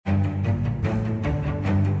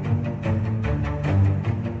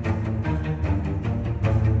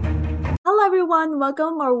everyone.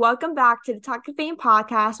 Welcome back to the Talk of Fame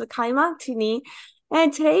podcast with Kai Montini.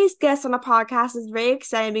 And today's guest on the podcast is very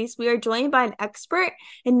exciting because we are joined by an expert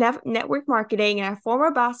in network marketing and a former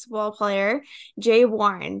basketball player, Jay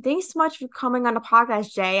Warren. Thanks so much for coming on the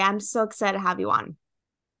podcast, Jay. I'm so excited to have you on.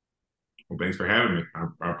 Well, thanks for having me.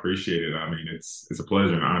 I appreciate it. I mean, it's a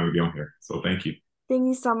pleasure and honor to be on here. So thank you. Thank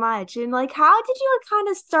you so much. And how did you kind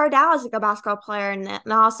of start out as a basketball player and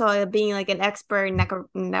also being an expert in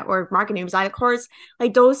network marketing? Because of course,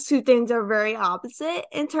 those two things are very opposite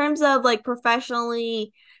in terms of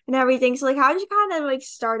professionally and everything. So how did you kind of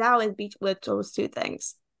start out with those two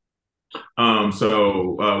things?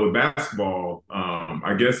 With basketball,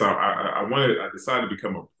 I guess I decided to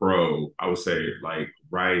become a pro. I would say like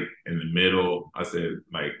right in the middle. I said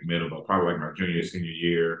like middle, but probably like my junior senior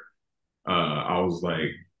year. I was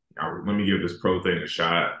like, let me give this pro thing a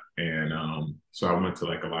shot. And so I went to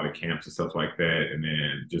like a lot of camps and stuff like that, and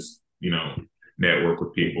then just network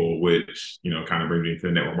with people, which kind of bring me to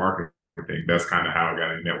the network marketing thing. That's kind of how I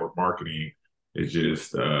got into network marketing. It's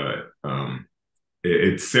just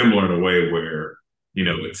it's similar in a way where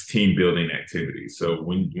it's team building activities. So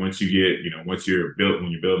once you get once you're built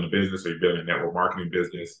when you're building a business or you're building a network marketing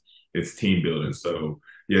business, it's team building. So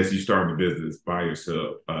yes, you start a business by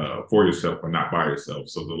yourself, for yourself, but not by yourself.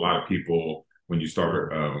 So there's a lot of people when you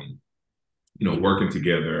start working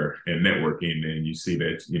together and networking, and you see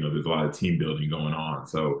that there's a lot of team building going on.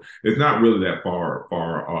 So it's not really that far.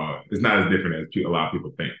 It's not as different as a lot of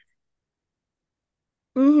people think.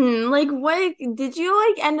 What did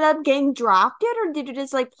you end up getting drafted, or did you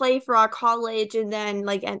just play for our college and then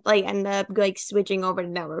end up switching over to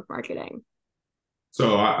network marketing?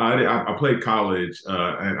 So I played college,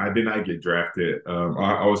 and I did not get drafted.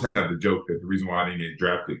 I always have the joke that the reason why I didn't get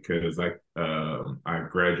drafted because I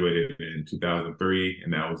graduated in 2003,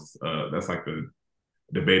 and that's like the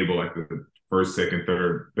debatable like the first, second,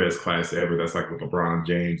 third best class ever. That's like with LeBron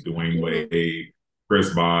James, Dwayne Mm-hmm. Wade,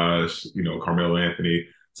 Chris Bosh, Carmelo Anthony.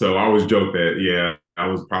 So I always joke that yeah, I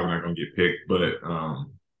was probably not going to get picked, but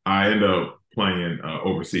I ended up playing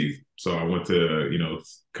overseas. So I went to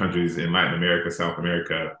countries in Latin America, South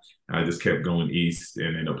America. I just kept going east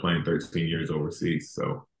and ended up playing 13 years overseas.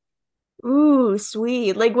 So Ooh,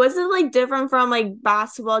 sweet. Was it different from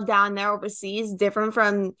basketball down there overseas, different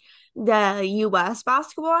from the US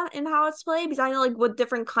basketball and how it's played? Because I know with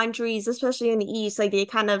different countries, especially in the East, they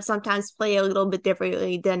kind of sometimes play a little bit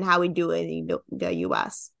differently than how we do it in the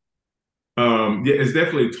US. yeah, it's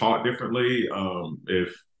definitely taught differently.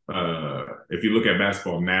 If you look at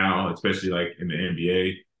basketball now, especially like in the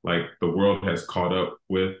NBA, like the world has caught up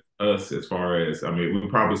with us as far as I mean, we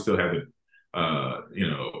probably still have the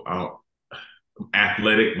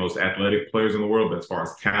most athletic players in the world, but as far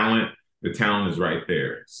as talent, the talent is right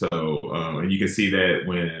there. So and you can see that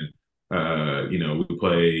when we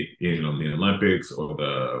play in the Olympics or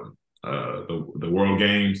the World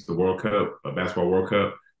Games, the World Cup, basketball World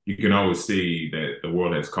Cup, you can always see that the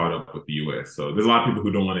world has caught up with the U.S. So there's a lot of people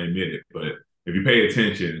who don't want to admit it, but if you pay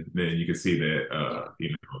attention, then you can see that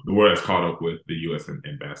the world has caught up with the U.S. in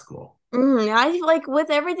basketball. I feel with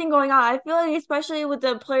everything going on, I feel especially with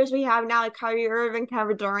the players we have now, like Kyrie Irving,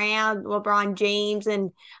 Kevin Durant, LeBron James, and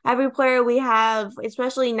every player we have,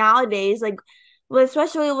 especially nowadays,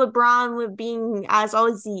 especially LeBron with being as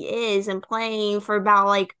old as he is and playing for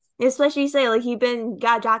about especially say he been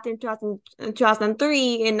got drafted in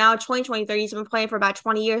 2003 and now 2023 he's been playing for about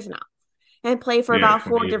 20 years now and played for Yeah, about 20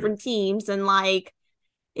 four years. different teams and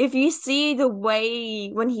if you see the way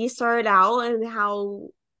when he started out and how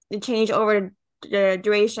it changed over the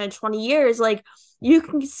duration of 20 years, you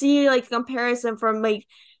can see comparison from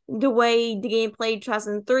the way the game played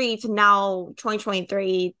 2003 to now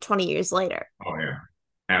 2023, 20 years later. Oh yeah,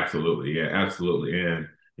 absolutely. Yeah, absolutely. And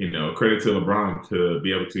credit to LeBron to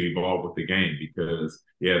be able to evolve with the game because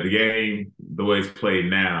yeah, the game the way it's played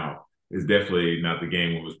now is definitely not the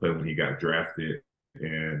game it was played when he got drafted.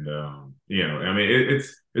 And I mean,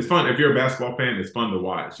 it's fun if you're a basketball fan. It's fun to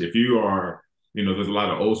watch. If you are, there's a lot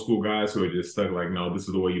of old school guys who are just stuck like, no, this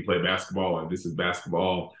is the way you play basketball, or this is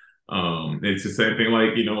basketball. It's the same thing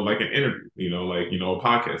like, like an interview, a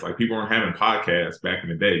podcast. Like people weren't having podcasts back in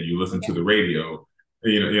the day. You listen to the radio,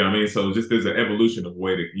 what I mean? So just there's an evolution of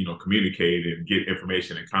way to, communicate and get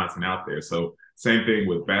information and content out there. So same thing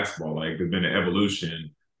with basketball. Like there's been an evolution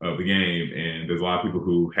of the game and there's a lot of people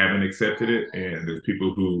who haven't accepted it and there's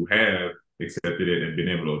people who have accepted it and been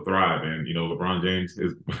able to thrive. And, LeBron James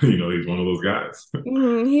is, he's one of those guys.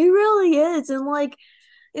 He really is. And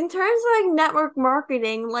In terms of like network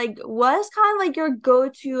marketing, like what's kind of like your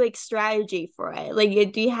go-to like strategy for it?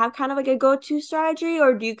 Like do you have kind of like a go-to strategy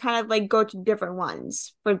or do you kind of like go to different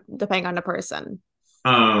ones for depending on the person?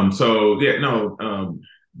 So yeah, no,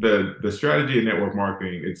 the strategy in network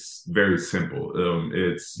marketing, it's very simple.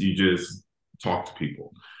 It's you just talk to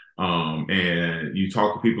people. And you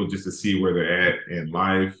talk to people just to see where they're at in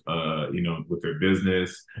life, with their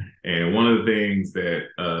business. And one of the things that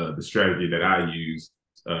the strategy that I use,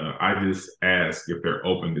 I just ask if they're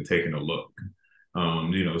open to taking a look.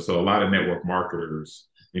 So a lot of network marketers,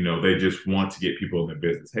 they just want to get people in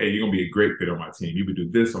their business. Hey, you're gonna be a great fit on my team. You could do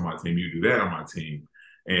this on my team. You do that on my team.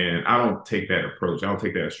 And I don't take that approach. I don't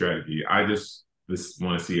take that strategy. I just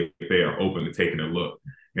want to see if they are open to taking a look.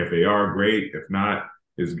 If they are, great. If not,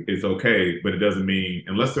 it's okay. But it doesn't mean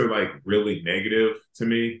unless they're like really negative to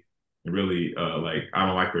me and really like I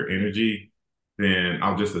don't like their energy, then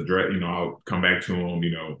I'll just address. I'll come back to them.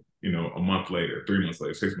 A month later, 3 months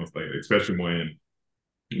later, 6 months later, especially when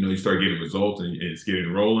you start getting results and it's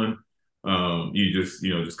getting rolling. You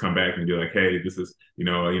just come back and be like, hey, this is,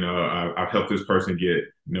 I've helped this person get,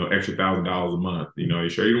 extra $1,000 a month. You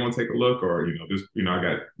sure you don't want to take a look, or I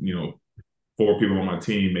got, four people on my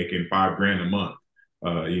team making $5,000 a month.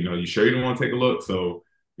 You sure you don't want to take a look? So,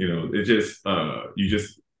 it just, you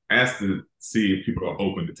just ask to see if people are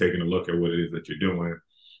open to taking a look at what it is that you're doing.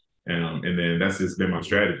 And then that's just been my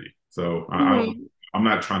strategy. So I don't, Mm-hmm. I'm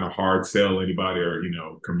not trying to hard sell anybody or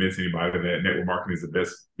convince anybody that network marketing is the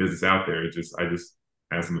best business out there. I just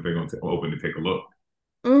ask them if they're going to open to take a look.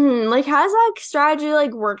 Mm-hmm. Like, has that strategy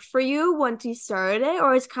like worked for you once you started it,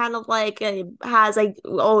 or it's kind of like it has like,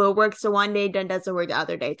 oh, it works the one day, then doesn't work the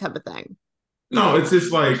other day type of thing? No, it's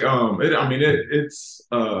just like it's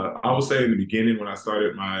I would say in the beginning when I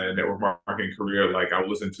started my network marketing career, like I would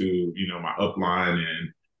listen to, my upline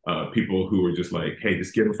and people who were just like, hey,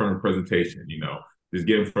 just get in front of a presentation, just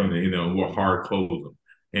get in front of, we'll hard close them.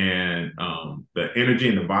 And the energy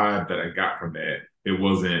and the vibe that I got from that, it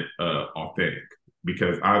wasn't authentic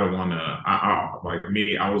because I don't want to, like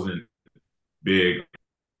me, I wasn't big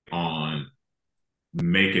on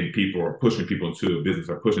making people or pushing people into a business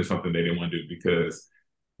or pushing something they didn't want to do because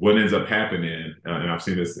what ends up happening, and I've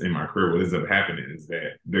seen this in my career, what ends up happening is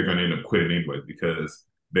that they're going to end up quitting anyway because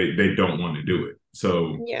they don't want to do it.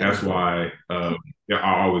 So Yeah. that's why I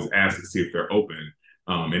always ask to see if they're open.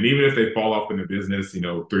 And even if they fall off in the business,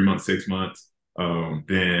 3 months, 6 months,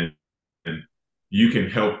 then you can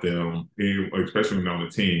help them, especially when they're on the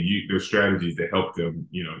team. There's strategies that help them,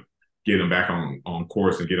 get them back on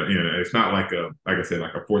course and get them. It's not like I said,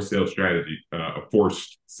 like a forced sales strategy,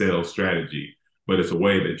 but it's a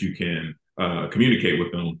way that you can communicate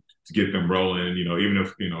with them to get them rolling. Even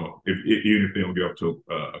if they don't get up to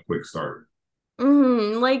a quick start.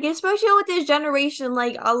 Mm-hmm. Like, especially with this generation,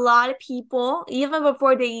 like a lot of people, even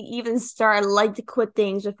before they even start, like to quit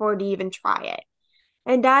things before they even try it.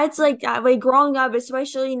 And that's like growing up,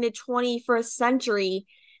 especially in the 21st century,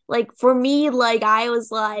 like for me, like I was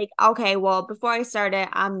like, okay, well, before I start it,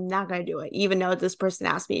 I'm not gonna do it, even though this person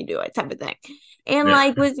asked me to do it, type of thing. And Yeah.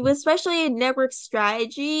 like with especially network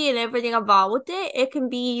strategy and everything involved with it, it can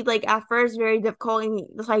be like at first very difficult and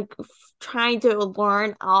like trying to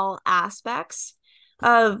learn all aspects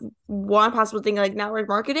of one possible thing like network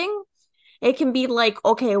marketing. It can be like,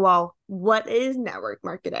 okay, well, what is network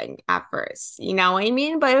marketing at first? You know what I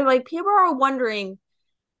mean? But if, like people are wondering,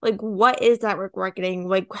 like, what is network marketing?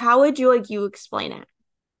 Like, how would you explain it?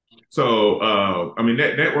 So,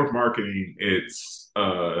 network marketing, it's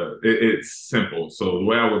simple. So the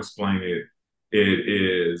way I would explain it, it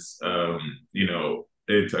is,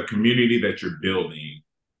 it's a community that you're building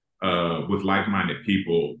with like-minded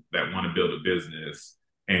people that want to build a business.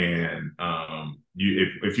 And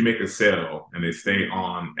if you make a sale and they stay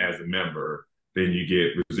on as a member, then you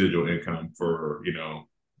get residual income for,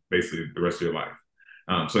 basically the rest of your life.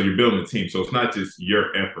 So you're building a team. So it's not just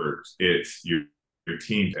your efforts, it's your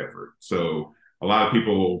team's effort. So a lot of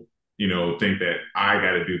people, think that I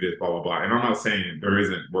got to do this, blah, blah, blah. And I'm not saying there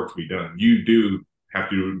isn't work to be done. You do have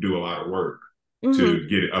to do a lot of work Mm-hmm. to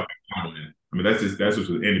get it up and coming. I mean, that's just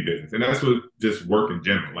with any business, and that's with just work in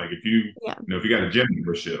general. Like if Yeah. if you got a gym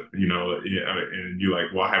membership, yeah, and you're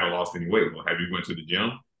like, well, I haven't lost any weight. Well, have you went to the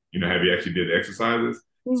gym? Have you actually did the exercises?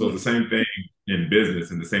 So Mm-hmm. it's the same thing in business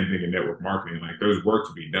and the same thing in network marketing. Like there's work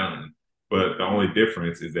to be done, but the only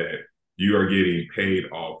difference is that you are getting paid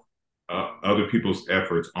off other people's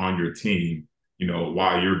efforts on your team.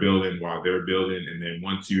 While you're building, while they're building, and then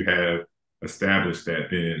once you have established that,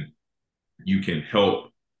 then you can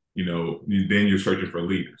help. Then you're searching for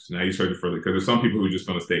leaders. Now you're searching for because there's some people who are just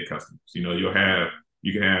going to stay customers. You'll have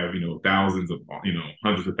you can have, thousands of,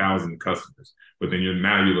 hundreds of thousands of customers, but then you're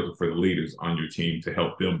looking for the leaders on your team to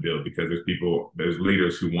help them build, because there's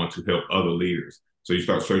leaders who want to help other leaders. So you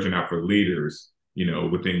start searching out for leaders,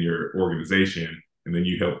 within your organization, and then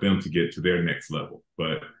you help them to get to their next level.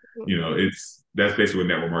 But that's basically what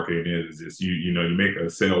network marketing is. Is you make a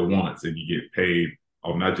sale once and you get paid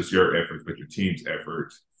off not just your efforts but your team's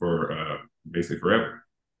efforts for basically forever.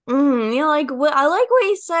 Like what I like what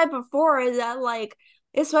you said before is that like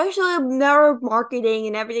especially with network marketing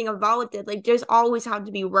and everything involved with it, like there's always have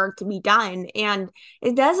to be work to be done. And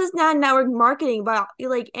it does is not network marketing, but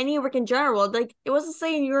like any work in general. Like it wasn't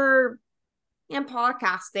saying you're in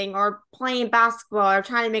podcasting or playing basketball or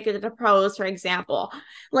trying to make it to the pros, for example.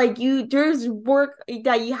 Like there's work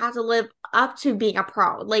that you have to live up to being a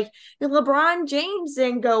pro. Like LeBron James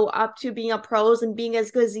didn't go up to being a pros and being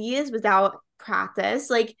as good as he is without practice.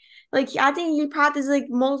 Like I think you practice like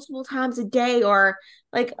multiple times a day, or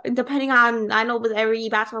like depending on, I know with every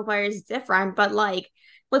basketball player is different, but like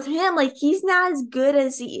with him, like he's not as good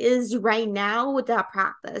as he is right now without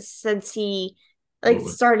practice, since he like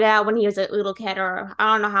Absolutely. started out when he was a little kid, or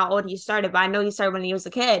I don't know how old he started, but I know he started when he was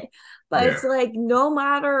a kid. But Yeah. it's like no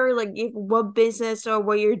matter like if what business or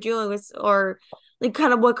what you're doing with, or like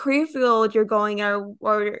kind of what career field you're going,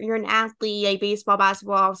 or you're an athlete like baseball,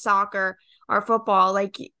 basketball, soccer, or football,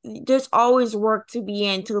 like there's always work to be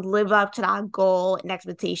in to live up to that goal and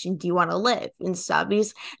expectation do you want to live and stuff.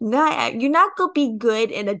 Because you're not gonna be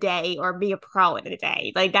good in a day or be a pro in a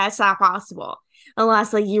day. Like that's not possible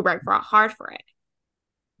unless like you work hard for it.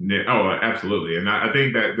 Yeah. Oh, absolutely. And I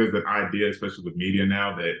think that there's an idea, especially with media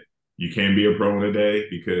now, that you can be a pro in a day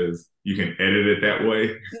because you can edit it that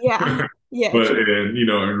way. Yeah. Yeah, But true.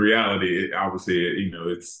 in reality, obviously,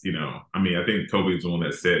 it's I mean, I think Kobe's the one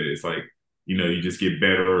that said it. It's like, you just get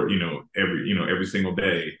better, every single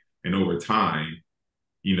day, and over time,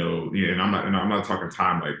 yeah, and I'm not talking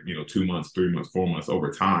time like 2 months, 3 months, 4 months.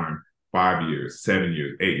 Over time, 5 years, 7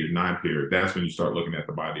 years, 8 years, 9 period. That's when you start looking at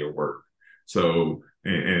the body of work. So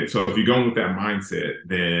and so if you're going with that mindset,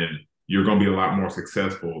 then you're going to be a lot more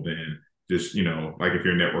successful than just like if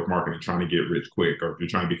you're network marketing trying to get rich quick, or if you're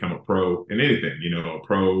trying to become a pro in anything, a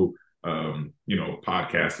pro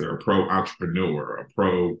podcaster, a pro entrepreneur, a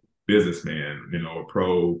pro businessman, a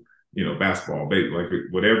pro basketball, like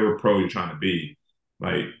whatever pro you're trying to be,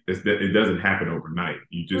 like it doesn't happen overnight.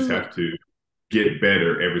 You just Mhm. have to get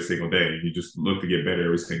better every single day. You just look to get better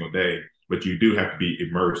every single day, but you do have to be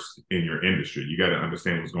immersed in your industry. You got to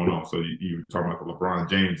understand what's going on. So you were talking about the LeBron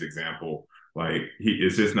James example. Like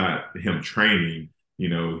it's just not him training.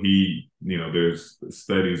 There's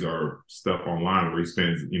studies or stuff online where he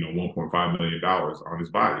spends, $1.5 million on his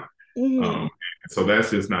body. Mhm. Um, so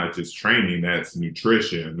that's just not just training. That's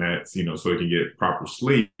nutrition. That's so he can get proper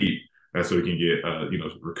sleep. That's so he can get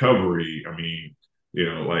recovery. I mean,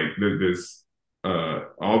 like there's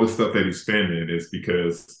all the stuff that he's spending is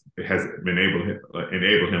because it has been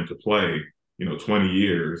enabled him to play 20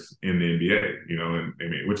 years in the NBA, and I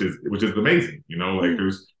mean, which is amazing. Like Mhm.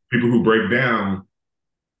 there's people who break down,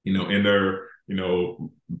 in their,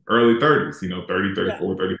 early 30s, 30, Yeah.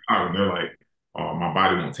 34, 35, and they're like, oh, my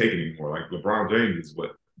body won't take it anymore. Like LeBron James is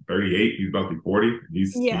what, 38, he's about to be 40.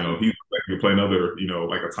 Yeah. He's like to play another,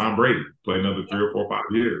 like a Tom Brady, play another Yeah. 3 or 4 or 5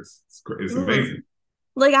 years. It's Mhm. amazing.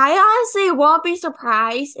 Like I honestly won't be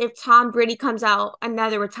surprised if Tom Brady comes out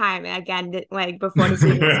another retirement again, like before the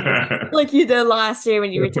season starts, like you did last year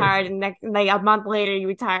when you retired, and next like a month later you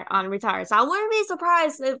retire. So I wouldn't be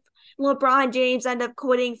surprised if LeBron James end up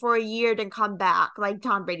quitting for a year then come back like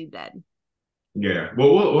Tom Brady did. Yeah,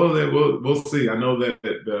 well, we'll see. I know that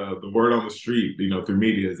the word on the street, through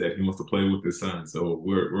media, is that he wants to play with his son. So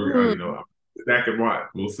we're Mhm. that can watch.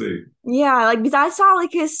 We'll see. Yeah, like because I saw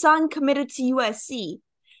like his son committed to USC.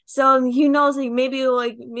 So who knows, like maybe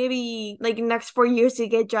like next 4 years to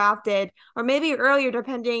get drafted, or maybe earlier,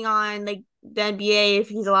 depending on like the NBA if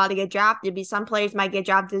he's allowed to get drafted. Because some players might get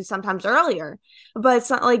drafted sometimes earlier, but it's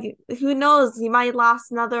not like who knows, he might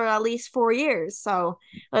last another at least 4 years. So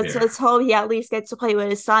Yeah, let's hope he at least gets to play with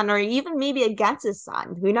his son, or even maybe against his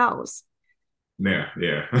son. Who knows? yeah,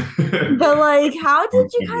 yeah. But like, how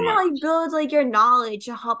did you kind of like Watch. build like your knowledge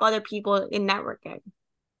to help other people in networking?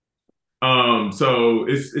 So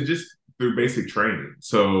it's just through basic training.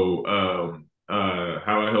 So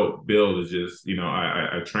how I help build is just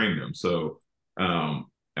I train them. So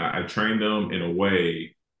I train them in a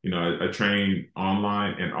way. I train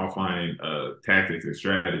online and offline tactics and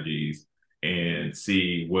strategies, and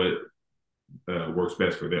see what works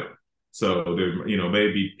best for them. So there,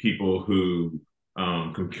 maybe people who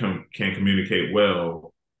can communicate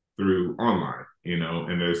well through online.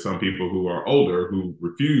 and there's some people who are older who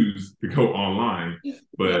refuse to go online, Yep.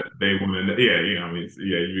 but they want to, yeah, I mean,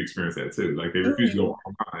 yeah, you experience that too. Like they refuse to Mhm. go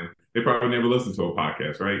online. They probably never listen to a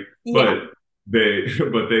podcast, right? Yeah.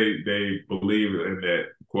 But they believe in that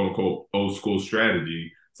quote unquote old school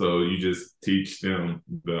strategy. So you just teach them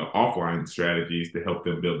the offline strategies to help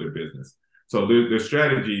them build their business. So there's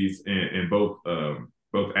strategies in both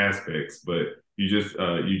aspects, but you just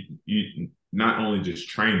you not only just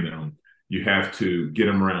train them, you have to get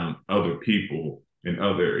them around other people and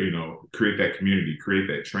other, create that community, create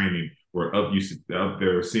that training where up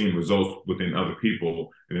they're seeing results within other people,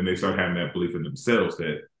 and then they start having that belief in themselves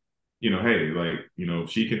that, hey, like, if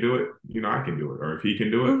she can do it, I can do it, or if he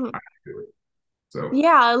can do it, Mhm. I can do it. So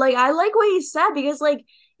Yeah, like I like what you said because like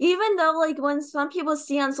even though like when some people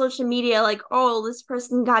see on social media like oh this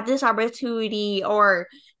person got this opportunity or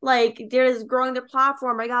like there's growing the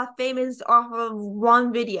platform I got famous off of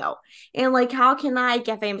one video and like how can I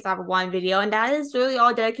get famous off of one video and that is really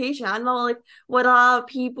all dedication. I know like what a lot of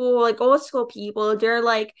people like old school people they're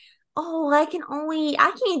like oh I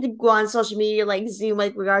can't go on social media like Zoom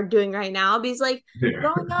like we are doing right now because like yeah,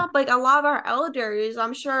 growing up, like a lot of our elders,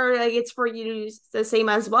 I'm sure like it's for you the same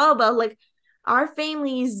as well, but like our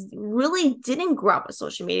families really didn't grow up with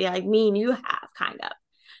social media like me and you have kind of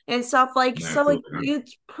and stuff like so like absolutely.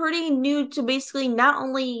 it's pretty new to basically not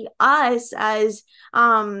only us as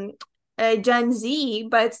Gen Z,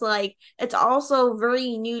 but it's like it's also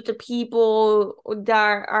very new to people that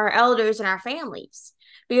are our elders and our families.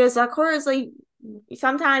 Because of course, like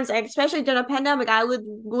sometimes, especially during a pandemic, I would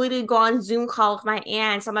literally go on Zoom call with my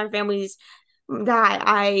aunt, some of my families that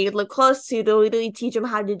I live close to, to literally teach them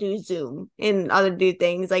how to do Zoom and other do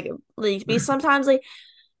things like because sometimes like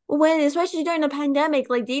when especially during the pandemic,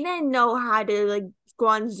 like they didn't know how to like go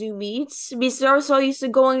on Zoom meets because they're so used to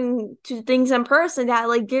going to things in person that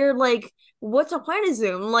like they're like, what's the point of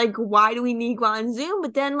Zoom? Like, why do we need to go on Zoom?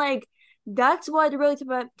 But then like that's what really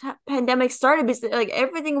pandemic started because like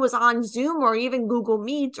everything was on Zoom or even Google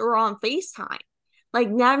Meet or on FaceTime. Like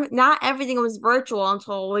not everything was virtual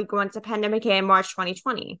until like once the pandemic hit in March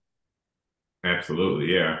 2020.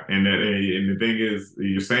 Absolutely, yeah. And the thing is,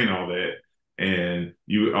 you're saying all that, and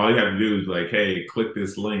all you have to do is like, hey, click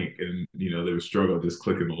this link, and they would struggle just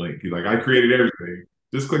clicking the link. He's like, I created everything,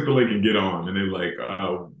 just click the link and get on. And they're like,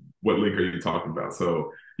 what link are you talking about?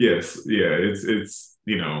 So yes, yeah, it's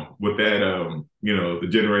with that, the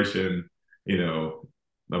generation,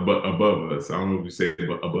 above us. I don't know if you say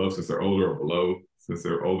above since they're older or below since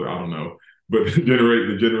they're older. I don't know, but the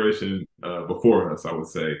generation before us, I would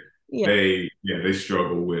say Yeah. they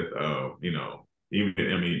struggle with even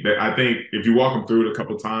I mean I think if you walk them through it a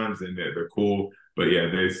couple times then they're cool, but yeah,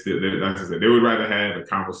 like I said, they would rather have a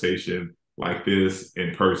conversation like this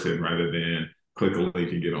in person rather than click a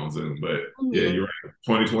link and get on Zoom. But yeah, Mhm. you're right,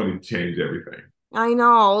 2020 changed everything. I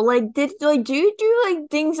know. Like, do you do like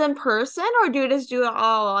things in person or do you just do it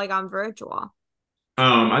all like on virtual?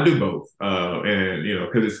 I do both, and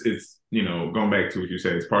because it's going back to what you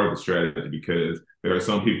said, it's part of the strategy because there are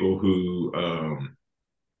some people who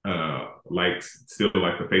like still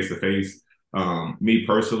like the face to face. Me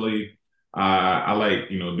personally, I like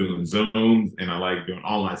doing Zooms and I like doing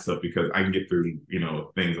online stuff because I can get through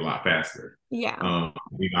things a lot faster. Yeah. I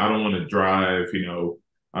don't want to drive.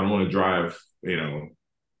 I don't want to drive.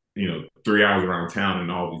 3 hours around town in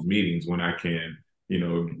all these meetings when I can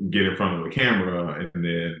get in front of a camera and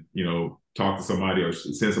then talk to somebody or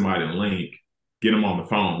send somebody a link, get them on the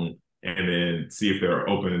phone, and then see if they're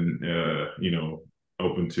open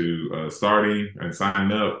to starting and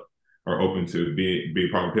signing up or open to be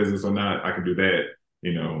a part of business or not. I can do that,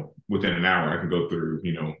 within an hour. I can go through,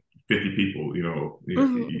 50 people,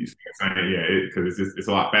 Hmm. yeah, because it's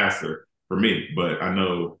a lot faster for me. But I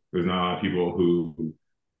know there's not a lot of people who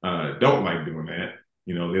don't like doing that.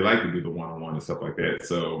 They like to do the one-on-one and stuff like that.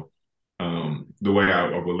 So the way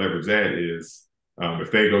I would leverage that is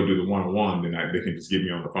if they go do the one-on-one, then they can just get me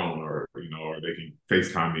on the phone or they can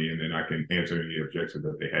FaceTime me and then I can answer any objections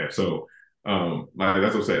that they have. So like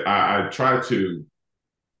that's what I said. I try to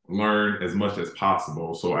learn as much as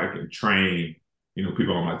possible so I can train,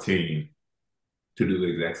 people on my team to do the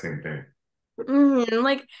exact same thing.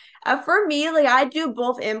 Like for me, like I do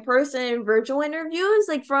both in person and virtual interviews.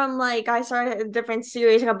 Like from like I started a different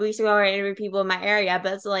series a couple weeks ago where I interview people in my area,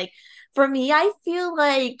 but it's like for me, I feel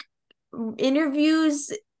like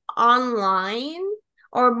interviews online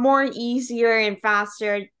are more easier and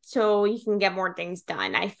faster so you can get more things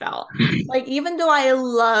done. I felt like even though I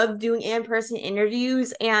love doing in-person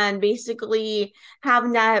interviews and basically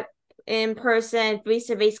having that in person, face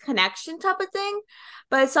to face connection type of thing.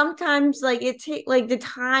 But sometimes like it take like the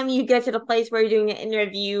time you get to the place where you're doing an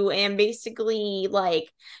interview and basically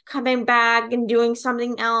like coming back and doing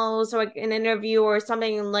something else or like an interview or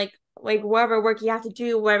something like whatever work you have to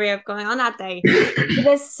do, whatever you have going on that day.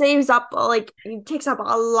 This saves up like it takes up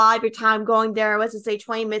a lot of your time going there. Let's just say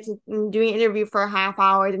 20 minutes and doing an interview for a half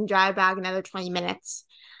hour, then drive back another 20 minutes.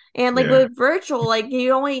 And like Yeah, with virtual, like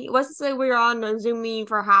you only let's just say we're on a Zoom meeting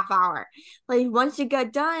for a half hour. Like once you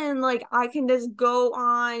get done, like I can just go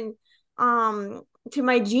on to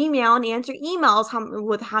my Gmail and answer emails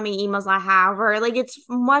with how many emails I have, or like it's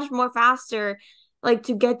much more faster like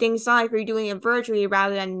to get things done if you're doing it virtually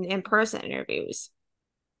rather than in person interviews.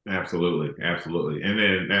 absolutely, absolutely.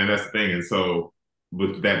 And that's the thing. And so,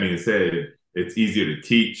 with that being said, it's easier to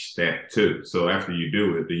teach that too. So after you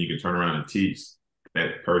do it, then you can turn around and teach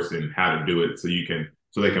that person how to do it, so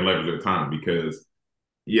they can leverage their time. Because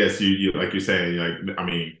yes, you like you're saying, like I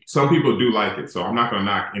mean, some people do like it. So I'm not going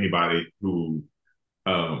to knock anybody who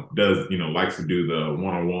does likes to do the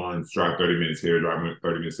one on ones, drive 30 minutes here, drive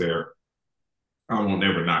 30 minutes there. I won't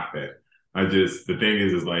ever knock that. I just the thing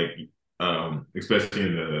is like especially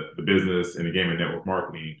in the business and the game and network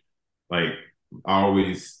marketing, like I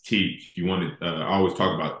always teach. I always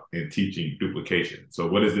talk about in teaching duplication. So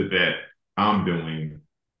what is it that I'm doing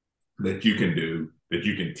that you can do that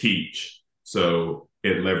you can teach? So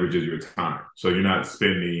it leverages your time. So you're not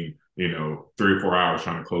spending 3 or 4 hours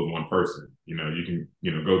trying to close one person. You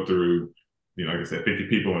can go through like I said, 50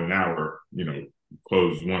 people in an hour.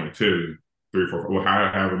 Close one or two, three, four, well,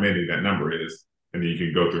 however many that number is, and then you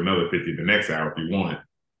can go through another 50 the next hour if you want,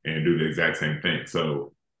 and do the exact same thing.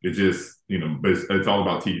 So it just, but it's all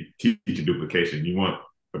about teaching duplication. You want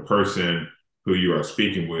the person who you are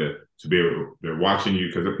speaking with to be able, they're watching you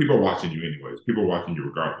because people are watching you anyways. People are watching you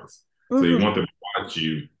regardless. So you Mm-hmm. want them to watch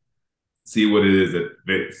you, see what it is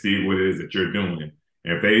that you're doing.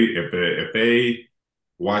 And if they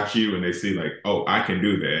watch you and they see like, oh, I can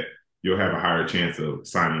do that, you'll have a higher chance of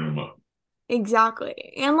signing them up.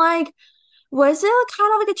 Exactly. And like, was it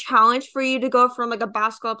kind of like a challenge for you to go from like a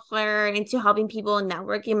basketball player into helping people in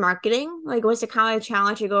networking marketing? Like, was it kind of a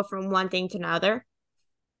challenge to go from one thing to another?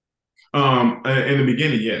 In the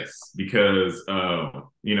beginning, yes, because I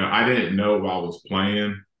didn't know while I was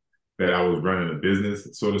playing that I was running a business,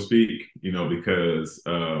 so to speak. Because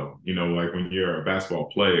like when you're a basketball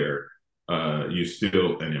player, you're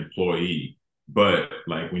still an employee. But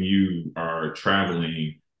like when you are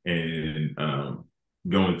traveling and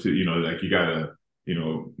going to, like you gotta,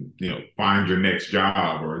 find your next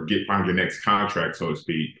job or find your next contract, so to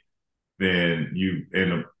speak, then you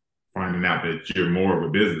end up finding out that you're more of a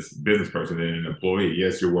business person than an employee.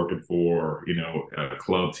 Yes, you're working for a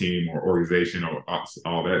club team or organization or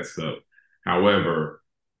all that stuff. However,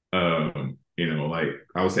 like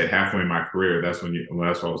I would say halfway in my career, that's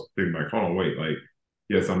that's what I was thinking like, hold on, wait, like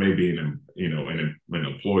yes, I may be an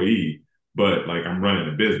employee, but like I'm running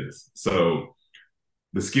a business. So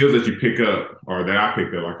the skills that you pick up or that I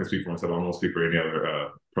picked up, I can speak for myself. I won't speak for any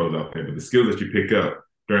other pros out there, but the skills that you pick up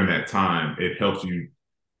during that time, it helps you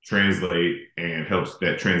translate and helps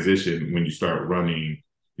that transition when you start running,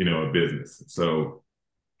 a business. So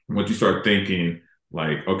once you start thinking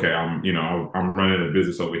like, okay, I'm running a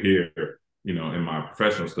business over here, in my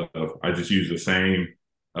professional stuff, I just use the same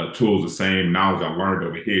tools, the same knowledge I learned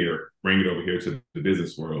over here, bring it over here to the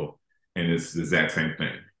business world, and it's the exact same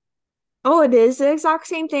thing. Oh, it is the exact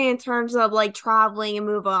same thing in terms of like traveling and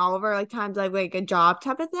moving all over, like times like a job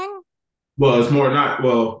type of thing. Well, it's more not.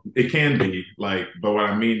 Well, it can be like, but what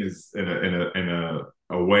I mean is in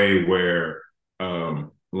a way where,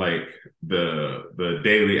 like the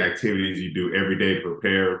daily activities you do every day to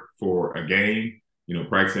prepare for a game,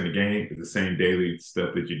 practicing a game is the same daily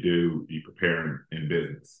stuff that you prepare in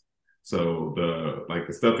business. So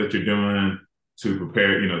the stuff that you're doing to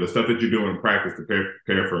prepare, the stuff that you're doing in practice to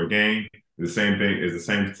prepare for a game, is the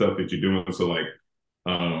same stuff that you're doing. So like,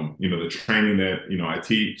 the training that I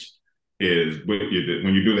teach is when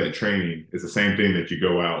you do that training, it's the same thing that you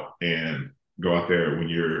go out there when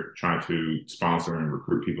you're trying to sponsor and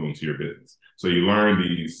recruit people into your business. So you learn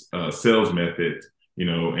these sales methods,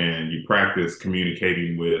 and you practice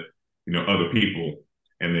communicating with, other people.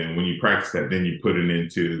 And then when you practice that, then you put it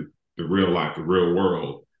into the real life, the real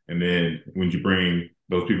world. And then when you bring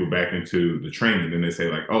those people back into the training, then they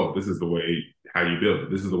say like, oh, this is the way how you build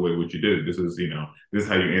it. This is the way what you do. This is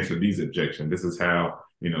how you answer these objections. This is how,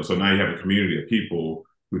 so now you have a community of people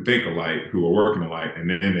who think alike, who are working alike, and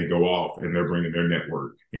then they go off and they're bringing their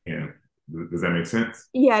network. And does that make sense?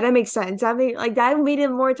 Yeah, that makes sense. I mean, like that made it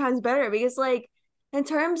more times better because, like, in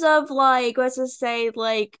terms of like, let's just say,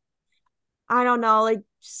 like, I don't know, like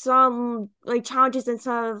some like challenges in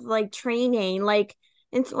some of like training, like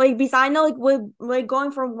and like because I know like with like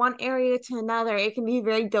going from one area to another, it can be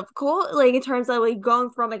very difficult. Like in terms of like going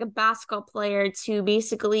from like a basketball player to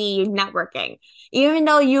basically networking, even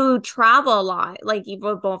though you travel a lot, like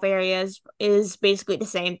even both areas is basically the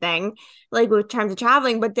same thing, like with terms of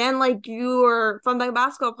traveling. But then like you're from the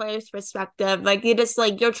basketball player's perspective, like you just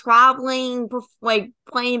like you're traveling, like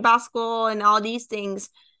playing basketball and all these things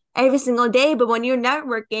every single day. But when you're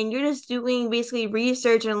networking, you're just doing basically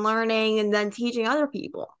research and learning and then teaching other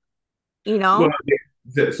people, you Well, know?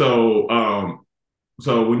 yeah,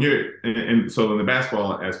 so when you're and so in the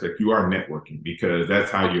basketball aspect, you are networking because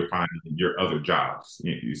that's how you're finding your other jobs.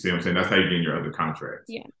 You see what I'm saying? That's how you're getting your other contracts.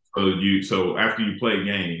 Yeah. So after you play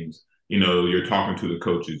games, you're talking to the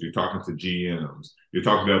coaches, you're talking to GMs, you're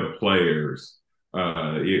talking to other players.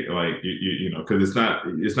 Because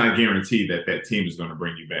it's not guaranteed that that team is going to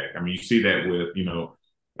bring you back. I mean, you see that with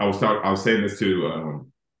I was saying this to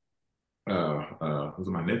was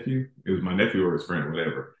it my nephew? It was my nephew or his friend,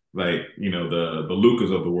 whatever. Like, the Lucas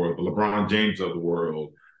of the world, the LeBron James of the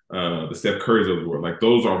world, the Steph Currys of the world. Like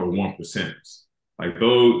those are the 1%ers. Like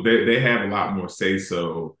those, they have a lot more say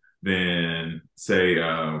so than say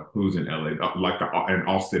who's in LA, like an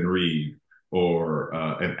Austin Reed or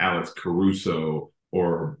an Alex Caruso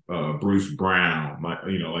or Bruce Brown.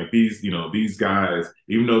 Like these guys,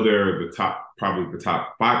 even though they're probably the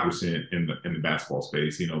top 5% in the basketball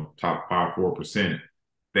space, top 5-4%,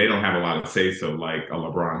 they don't have a lot of say so like a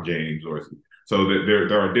LeBron James or so.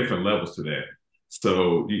 There are different levels to that.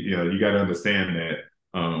 So you got to understand that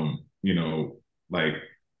like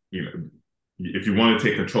if you want to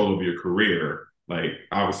take control of your career, like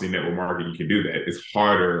obviously network marketing, you can do that. It's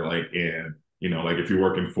harder like in like if you're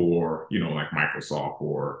working for like Microsoft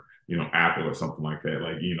or Apple or something like that.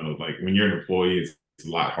 Like like when you're an employee, it's a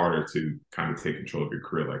lot harder to kind of take control of your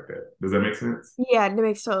career like that. Does that make sense? Yeah, that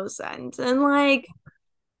makes total sense. And like,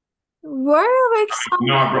 what are like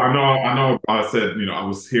No, some I know. I said, I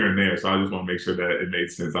was here and there, so I just want to make sure that it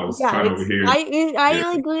made sense. I was yeah, trying to it's overhear. Yeah,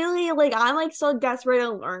 like literally like I'm like so desperate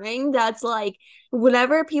in learning that's like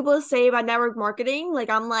whatever people say about network marketing,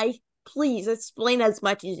 like I'm like, please explain as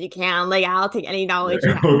much as you can. Like I'll take any knowledge you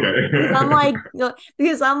yeah. have. Because I'm Okay. like,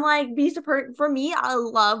 because I'm like, for me, I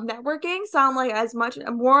love networking. So I'm like, as much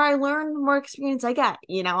more I learn, the more experience I get.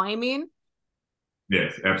 You know what I mean?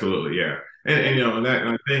 Yes, absolutely. Yeah, and and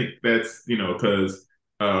I think that's because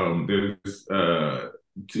there's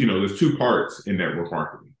there's two parts in network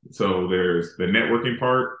marketing. So there's the networking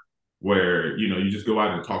part where you just go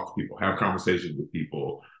out and talk to people, have conversations with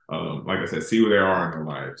people. Like I said, see where they are in their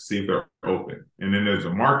lives, see if they're open, and then there's a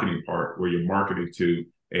marketing part where you're marketing to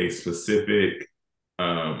a specific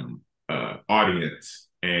um, audience,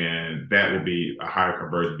 and that will be a higher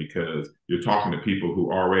conversion because you're talking to people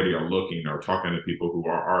who already are looking, or talking to people who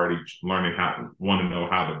are already learning how want to know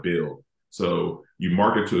how to build. So you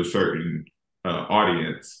market to a certain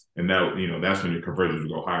audience, and that's when your conversions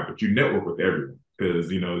will go higher. But you network with everyone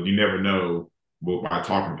because you never know. Well, by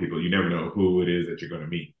talking to people, you never know who it is that you're going to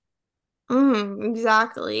meet.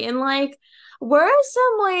 Exactly. And like, where are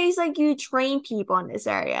some ways like you train people in this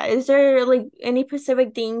area? Is there like any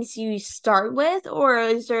specific things you start with, or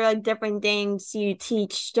is there like different things you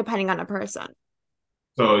teach depending on a person?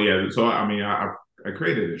 So yeah, so I mean, I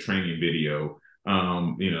created a training video.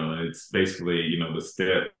 It's basically the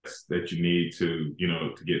steps that you need to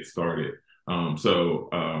get started.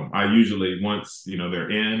 I usually once they're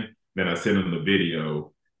in, then I send them the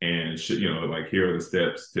video and like here are the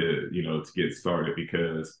steps to get started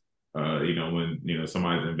because when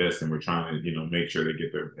somebody's investing, we're trying to make sure they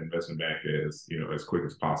get their investment back as quick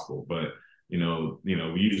as possible. But we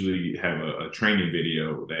usually have a training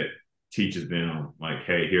video that teaches them like,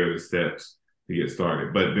 hey, here are the steps to get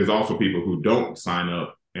started. But there's also people who don't sign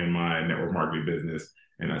up in my network marketing business,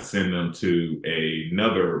 and I send them to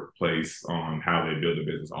another place on how they build a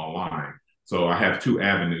business online. So I have two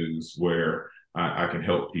avenues where I can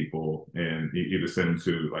help people, and either send them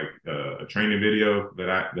to like a training video that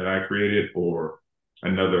I created, or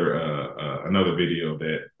another video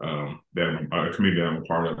that a community that I'm a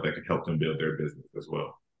part of that can help them build their business as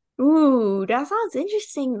well. Ooh, that sounds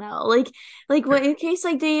interesting though. Like what in case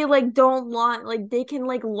like they like don't want like they can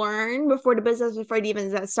like learn before the business before they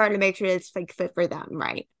even start to make sure it's like fit for them,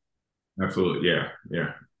 right? Absolutely. Yeah.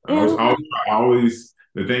 Yeah. I always, And I always, I always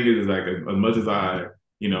the thing is like as much as I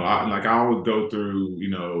always go through,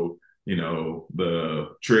 the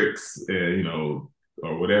tricks and,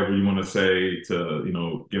 or whatever you want to say to,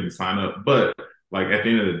 get them to sign up. But like at the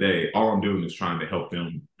end of the day, all I'm doing is trying to help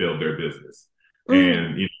them build their business. mm,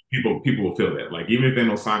 And, people will feel that. Like even if they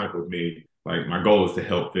don't sign up with me, Like my goal is to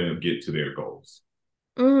help them get to their goals.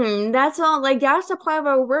 That's all like that's the part of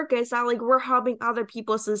our work is that like we're helping other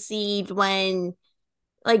people succeed when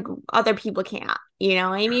like other people can't, you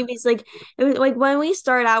know what I mean? It's like it was like when we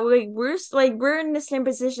start out, we're in the same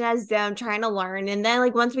position as them trying to learn, and then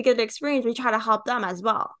like once we get the experience, we try to help them as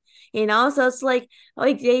well, you know. So it's like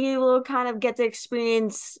they will kind of get to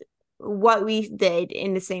experience what we did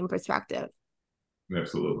in the same perspective.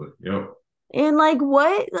 Absolutely. Yep. And like,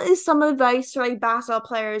 what is some advice for like basketball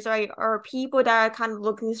players or people that are kind of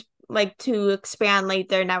looking like to expand like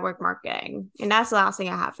their network marketing? And that's the last thing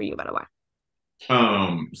I have for you, by the way.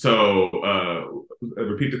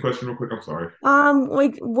 Repeat the question real quick. I'm sorry.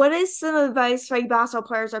 Like, what is some advice for like basketball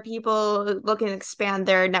players or people looking to expand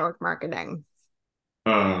their network marketing?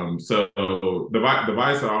 So the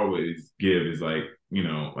advice I always give is like,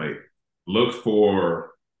 like look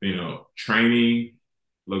for, training,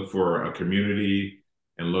 look for a community,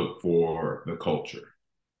 and look for the culture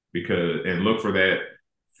and look for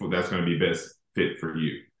that's going to be best fit for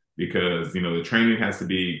you because the training has to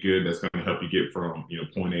be good. That's going to help you get from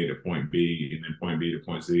point A to point B and then point B to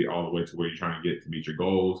point C all the way to where you're trying to get to meet your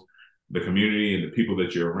goals. The community and the people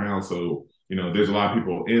that you're around. So there's a lot of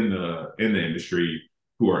people in the industry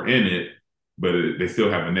who are in it, but they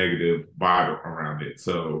still have a negative vibe around it.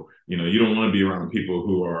 So you don't want to be around people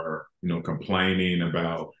who are complaining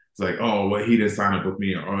about it's like, oh, well, he didn't sign up with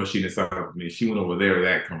me, or oh, she didn't sign up with me. She went over there to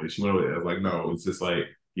that company. She went over there. I was like, no, it's just like,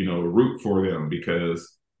 root for them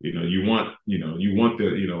because, you want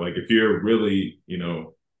the, like if you're really,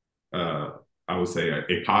 uh, I would say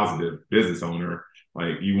a positive business owner,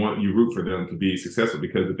 like you root for them to be successful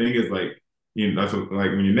because the thing is like, that's what,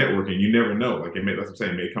 like when you're networking, you never know. Like that's what I'm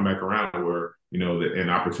saying, it may come back around where, that an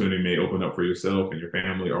opportunity may open up for yourself and your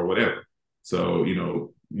family or whatever. So,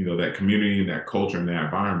 that community and that culture and that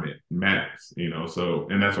environment matters, So,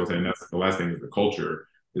 and that's what I'm saying. That's the last thing is the culture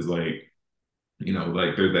is like,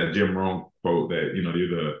 like there's that Jim Rohn quote that, you're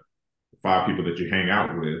the five people that you hang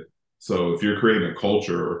out with. So if you're creating a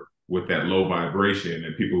culture with that low vibration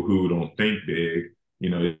and people who don't think big,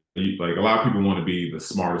 like a lot of people want to be the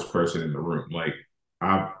smartest person in the room. Like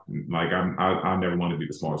I never want to be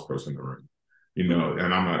the smartest person in the room,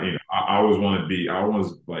 and I'm not, I always want to be, I always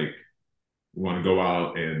like want to go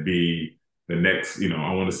out and be the next,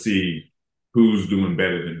 I want to see who's doing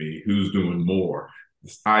better than me, who's doing more.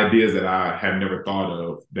 Ideas that I have never thought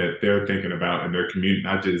of that they're thinking about in their community,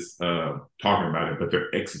 not just talking about it, but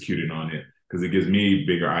they're executing on it because it gives me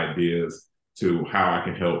bigger ideas to how I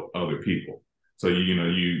can help other people. So you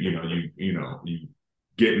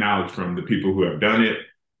get knowledge from the people who have done it.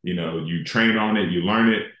 You train on it, you learn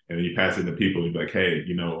it, and then you pass it to people. And be like, hey,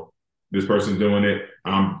 this person's doing it.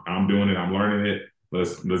 I'm doing it. I'm learning it.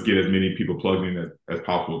 Let's get as many people plugged in as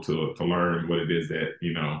possible to learn what it is that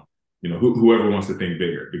whoever wants to think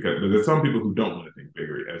bigger because there's some people who don't want to think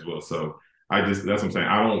bigger as well. So that's what I'm saying.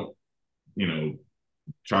 I don't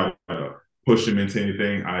try to push them into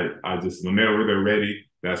anything. I just whenever they're ready,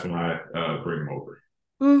 that's when I bring them over.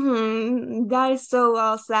 That is so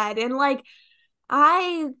well said. And like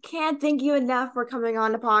I can't thank you enough for coming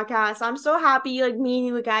on the podcast. I'm so happy like me and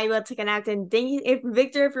you got able to connect. And thank you, if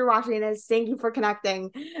Victor, if you're watching this, thank you for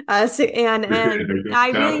connecting us. And I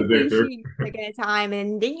Shout out really to Victor. appreciate you taking the time.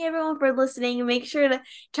 And thank you everyone for listening. Make sure to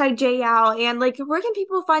check Jay out. And like, where can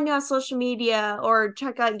people find you on social media or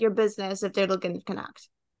check out your business if they're looking to connect?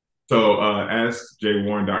 So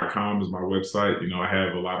askjwarren.com is my website. I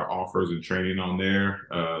have a lot of offers and training on there.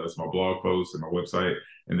 That's my blog post and my website.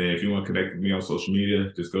 And then if you want to connect with me on social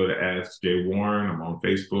media, just go to Ask Jay Warren. I'm on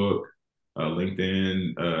Facebook,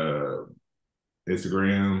 LinkedIn,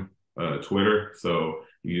 Instagram, Twitter. So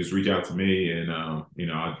you just reach out to me and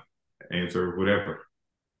I'll answer whatever.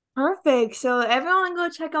 Perfect. So everyone go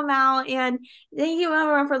check them out. And thank you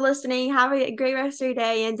everyone for listening. Have a great rest of your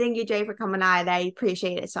day. And thank you, Jay, for coming on. I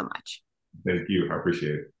appreciate it so much. Thank you. I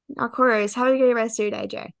appreciate it. Of course. Have a great rest of your day,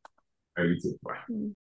 Jay. All right, you too. Bye.